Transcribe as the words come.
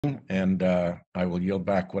and I will yield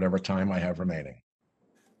back whatever time I have remaining.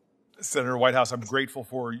 Senator Whitehouse, I'm grateful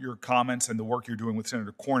for your comments and the work you're doing with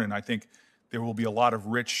Senator Cornyn. I think there will be a lot of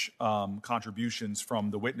rich contributions from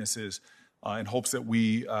the witnesses in hopes that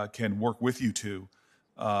we can work with you to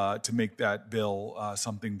make that bill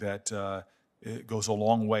something that it goes a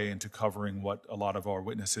long way into covering what a lot of our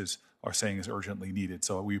witnesses are saying is urgently needed.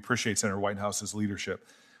 So we appreciate Senator Whitehouse's leadership.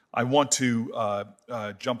 I want to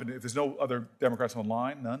jump in. If there's no other Democrats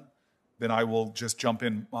online, none, then I will just jump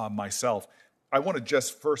in myself. I want to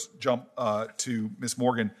just first jump to Ms.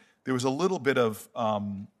 Morgan. There was a little bit of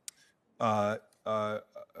a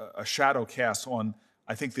shadow cast on,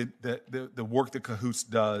 I think, the work that Cahoots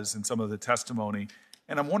does and some of the testimony.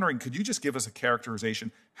 And I'm wondering, could you just give us a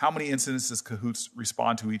characterization? How many incidents does Cahoots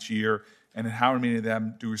respond to each year? And in how many of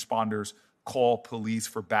them do responders call police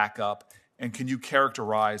for backup? And can you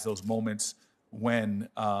characterize those moments when,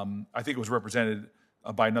 I think it was represented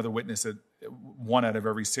by another witness that 1 out of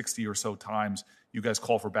every 60 or so times you guys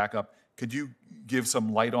call for backup. Could you give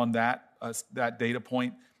some light on that data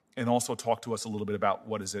point, and also talk to us a little bit about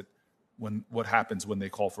what happens when they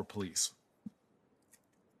call for police?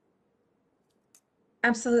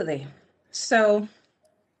 Absolutely. So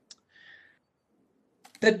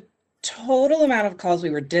the total amount of calls we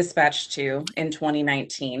were dispatched to in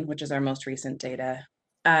 2019, which is our most recent data,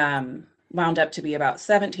 wound up to be about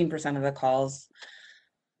 17% of the calls,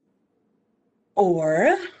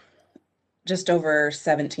 or just over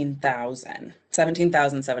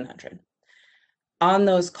 17,700. On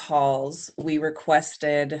those calls, we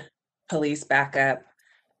requested police backup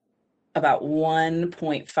about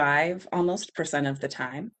 1.5 almost percent of the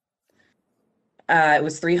time. It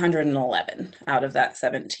was 311 out of that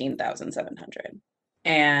 17,700.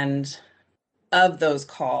 And of those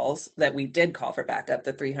calls that we did call for backup,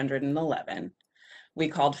 the 311, we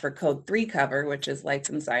called for code 3 cover, which is lights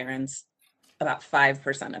and sirens, about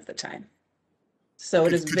 5% of the time. So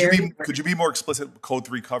it is very... Could you be more explicit? Code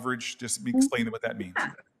 3 coverage, just explain what that means.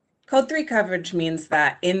 Yeah. Code 3 coverage means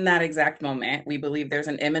that in that exact moment, we believe there's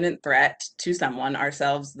an imminent threat to someone,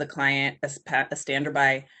 ourselves, the client, a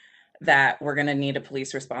standby, that we're going to need a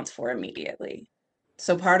police response for immediately.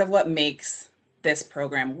 So part of what makes this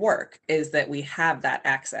program work is that we have that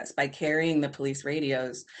access by carrying the police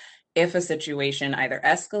radios. If a situation either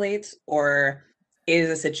escalates or is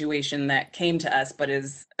a situation that came to us but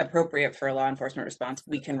is appropriate for a law enforcement response,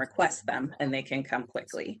 we can request them and they can come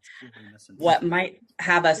quickly. What might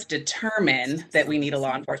have us determine that we need a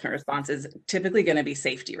law enforcement response is typically going to be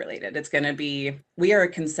safety related. It's going to be, we are a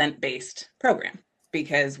consent-based program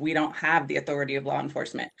because we don't have the authority of law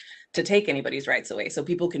enforcement to take anybody's rights away. So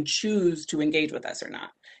people can choose to engage with us or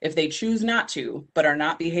not. If they choose not to, but are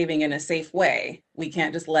not behaving in a safe way, we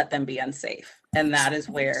can't just let them be unsafe. And that is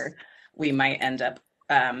where we might end up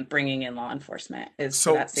bringing in law enforcement.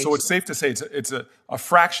 So it's safe to say it's a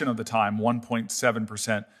fraction of the time,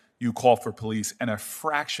 1.7%, you call for police, and a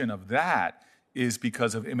fraction of that is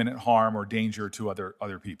because of imminent harm or danger to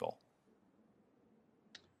other people.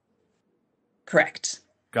 Correct.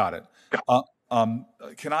 Got it.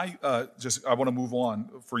 Can I I want to move on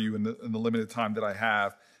for you in the limited time that I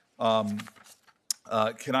have.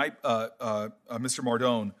 Can I, Mr.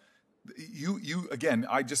 Mardone, you again,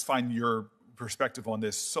 I just find your perspective on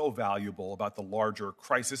this so valuable about the larger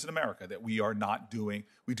crisis in America that we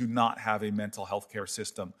do not have a mental health care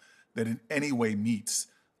system that in any way meets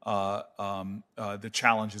the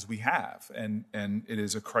challenges we have. And it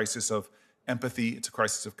is a crisis of empathy, it's a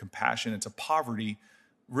crisis of compassion, it's a poverty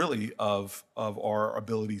really of our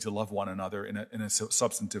ability to love one another in a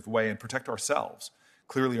substantive way and protect ourselves.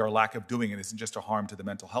 Clearly our lack of doing it isn't just a harm to the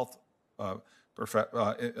mental health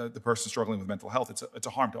the person struggling with mental health, it's a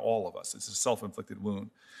harm to all of us. It's a self-inflicted wound.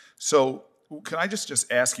 So can I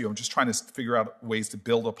just ask you, I'm just trying to figure out ways to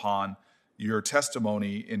build upon your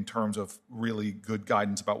testimony in terms of really good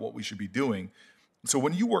guidance about what we should be doing. So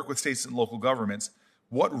when you work with states and local governments,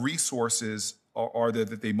 what resources are there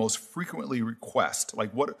that they most frequently request?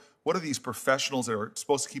 Like what are these professionals that are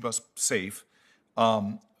supposed to keep us safe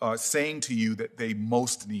saying to you that they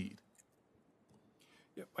most need?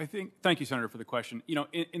 Yeah, thank you, Senator, for the question. You know,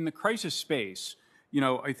 in the crisis space, you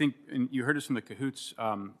know, I think, and you heard us from the Cahoots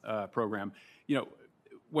program, you know,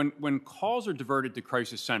 when calls are diverted to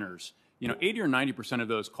crisis centers, you know, 80 or 90% of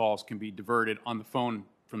those calls can be diverted on the phone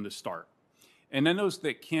from the start. And then those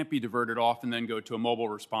that can't be diverted often then go to a mobile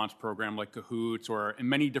response program like Cahoots, or in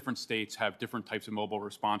many different states have different types of mobile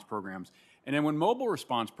response programs. And then when mobile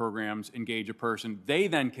response programs engage a person, they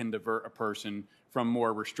then can divert a person from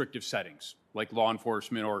more restrictive settings like law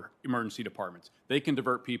enforcement or emergency departments. They can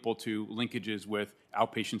divert people to linkages with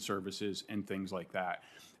outpatient services and things like that.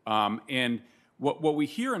 And what we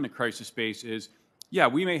hear in the crisis space is, yeah,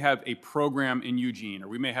 we may have a program in Eugene, or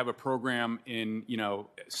we may have a program in,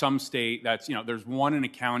 some state that's, there's one in a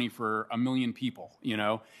county for 1 million people,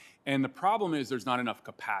 and the problem is there's not enough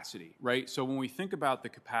capacity, right? So when we think about the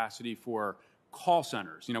capacity for call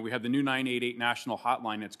centers, we have the new 988 national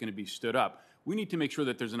hotline that's going to be stood up. We need to make sure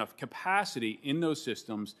that there's enough capacity in those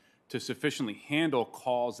systems to sufficiently handle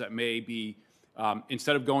calls that may be,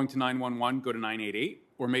 instead of going to 911, go to 988,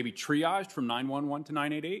 or maybe triaged from 911 to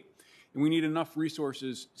 988. And we need enough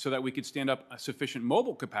resources so that we could stand up a sufficient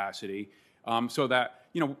mobile capacity so that,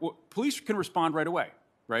 police can respond right away,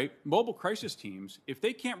 right? Mobile crisis teams, if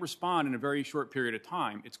they can't respond in a very short period of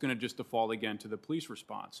time, it's going to just default again to the police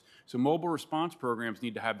response. So mobile response programs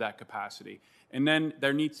need to have that capacity. And then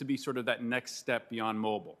there needs to be sort of that next step beyond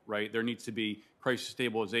mobile, right? There needs to be crisis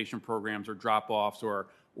stabilization programs or drop-offs or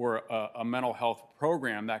a mental health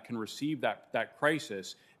program that can receive that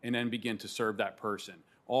crisis and then begin to serve that person.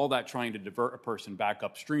 All that trying to divert a person back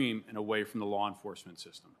upstream and away from the law enforcement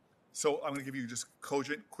system. So I'm going to give you just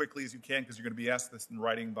cogent quickly as you can, because you're going to be asked this in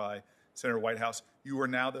writing by Senator Whitehouse. You are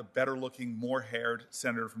now the better-looking, more haired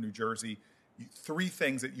senator from New Jersey. 3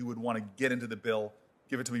 things that you would want to get into the bill.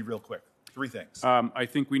 Give it to me real quick. 3 things. I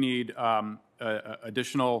think we need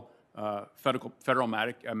additional federal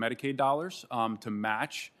Medicaid dollars to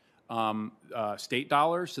match state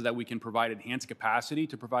dollars so that we can provide enhanced capacity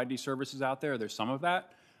to provide these services out there. There's some of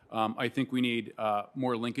that. I think we need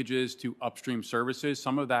more linkages to upstream services.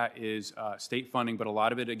 Some of that is state funding, but a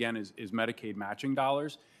lot of it, again, is Medicaid matching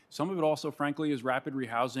dollars. Some of it also, frankly, is rapid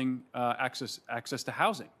rehousing access to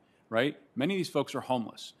housing, right? Many of these folks are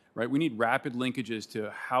homeless, right? We need rapid linkages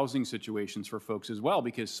to housing situations for folks as well,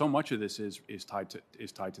 because so much of this is tied to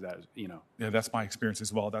that, Yeah, that's my experience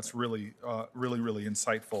as well. That's really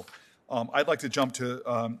insightful. I'd like to jump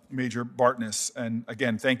to Major Bartness, and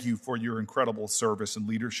again, thank you for your incredible service and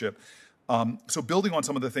leadership. So building on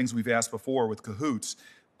some of the things we've asked before with Cahoots,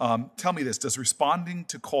 tell me this: does responding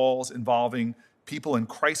to calls involving people in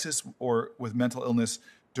crisis or with mental illness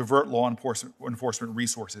divert law enforcement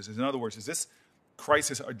resources? In other words, is this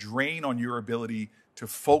crisis a drain on your ability to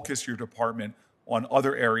focus your department on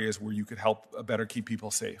other areas where you could help better keep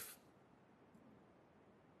people safe?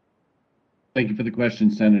 Thank you for the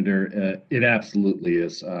question, Senator. It absolutely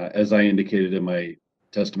is. As I indicated in my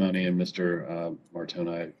testimony, and Mr.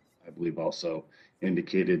 Martone, I believe, also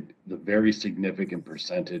indicated, the very significant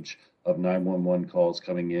percentage of 911 calls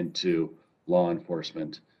coming into law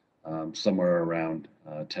enforcement, somewhere around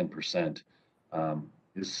 10%,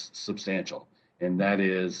 is substantial. And that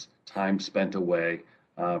is time spent away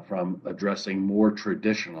from addressing more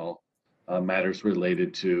traditional matters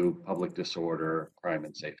related to public disorder, crime,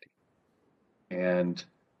 and safety. And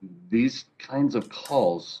these kinds of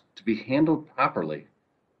calls, to be handled properly,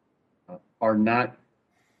 are not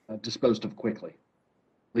disposed of quickly.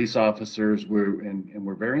 Police officers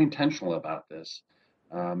we're very intentional about this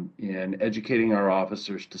in educating our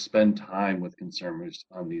officers to spend time with consumers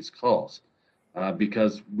on these calls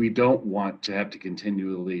because we don't want to have to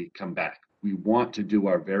continually come back. We want to do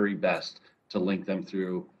our very best to link them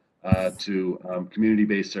through to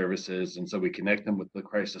community-based services, and so we connect them with the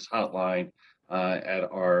crisis hotline at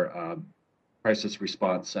our crisis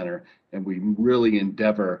response center, and we really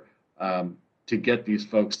endeavor to get these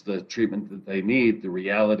folks the treatment that they need. The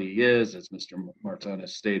reality is, as Mr. Martone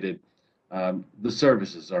stated, the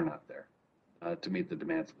services are not there to meet the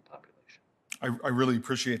demands of the population. I really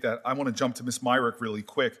appreciate that. I want to jump to Ms. Myrick really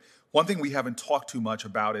quick. One thing we haven't talked too much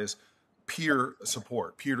about is peer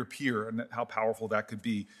support, peer-to-peer, and how powerful that could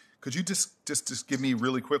be. Could you just give me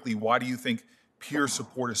really quickly, why do you think peer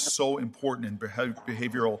support is so important in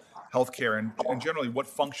behavioral health care, and generally what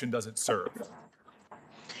function does it serve?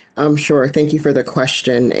 Sure. Thank you for the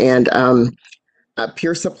question. And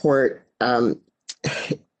peer support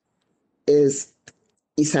is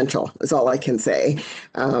essential, is all I can say.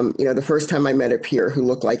 The first time I met a peer who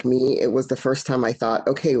looked like me, it was the first time I thought,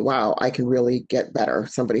 okay, wow, I can really get better.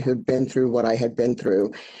 Somebody who'd been through what I had been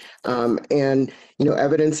through.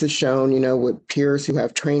 Evidence has shown, with peers who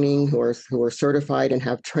have training, who are certified and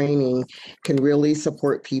have training, can really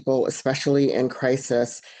support people, especially in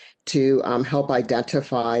crisis, to help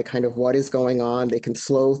identify kind of what is going on. They can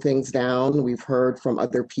slow things down. We've heard from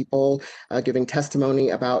other people giving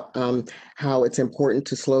testimony about how it's important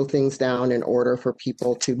to slow things down in order for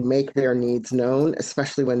people to make their needs known,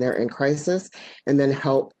 especially when they're in crisis, and then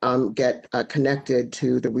help get connected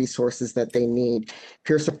to the resources that they need.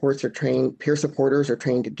 Peer supporters are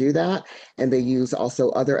trained to do that, and they use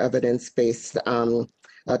also other evidence-based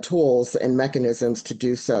tools and mechanisms to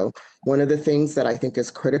do so. One of the things that I think is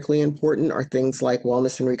critically important are things like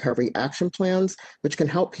wellness and recovery action plans, which can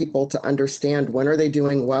help people to understand when are they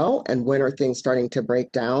doing well and when are things starting to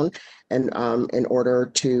break down, and in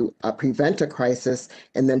order to prevent a crisis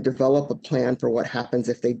and then develop a plan for what happens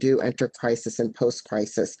if they do enter crisis and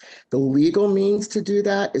post-crisis. The legal means to do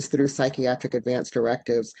that is through psychiatric advance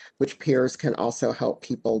directives, which peers can also help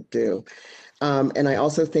people do. And I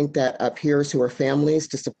also think that peers who are families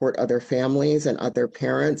to support other families and other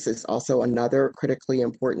parents is also another critically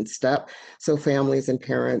important step. So families and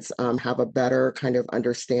parents have a better kind of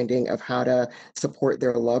understanding of how to support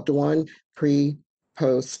their loved one pre,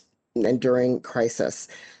 post, and during crisis.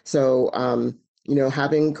 So,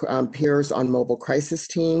 having peers on mobile crisis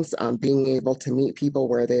teams, being able to meet people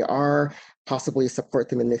where they are, possibly support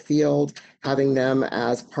them in the field, having them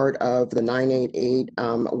as part of the 988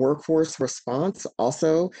 workforce response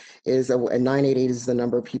also is a 988 is the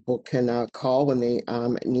number people can call when they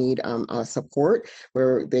need support,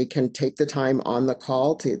 where they can take the time on the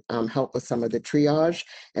call to help with some of the triage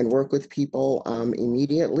and work with people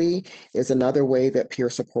immediately is another way that peer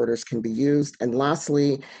supporters can be used. And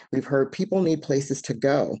lastly, we've heard people need places to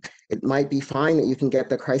go. It might be fine that you can get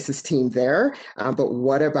the crisis team there, but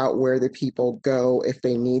what about where the people go if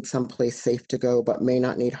they need someplace safe to go but may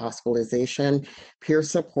not need hospitalization? Peer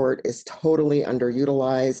support is totally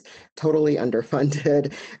underutilized, totally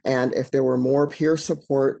underfunded, and if there were more peer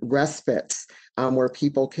support respites where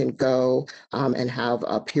people can go and have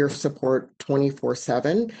peer support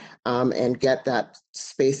 24/7 and get that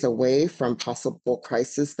space away from possible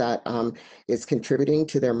crisis that is contributing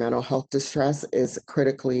to their mental health distress is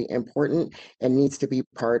critically important and needs to be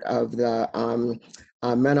part of the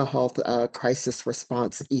mental health crisis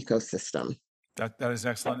response ecosystem. That is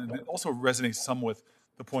excellent. And it also resonates some with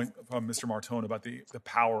the point from Mr. Martone about the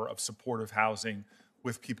power of supportive housing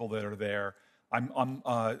with people that are there. I'm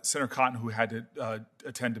Senator Cotton, who had to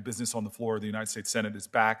attend to business on the floor of the United States Senate, is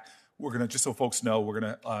back. We're going to, just so folks know,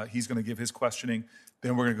 he's going to give his questioning.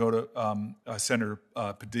 Then we're going to go to Senator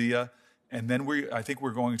Padilla. And then I think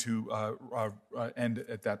we're going to end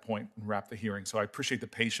at that point and wrap the hearing. So I appreciate the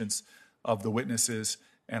patience of the witnesses,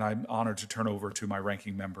 and I'm honored to turn over to my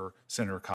ranking member, Senator Cotton.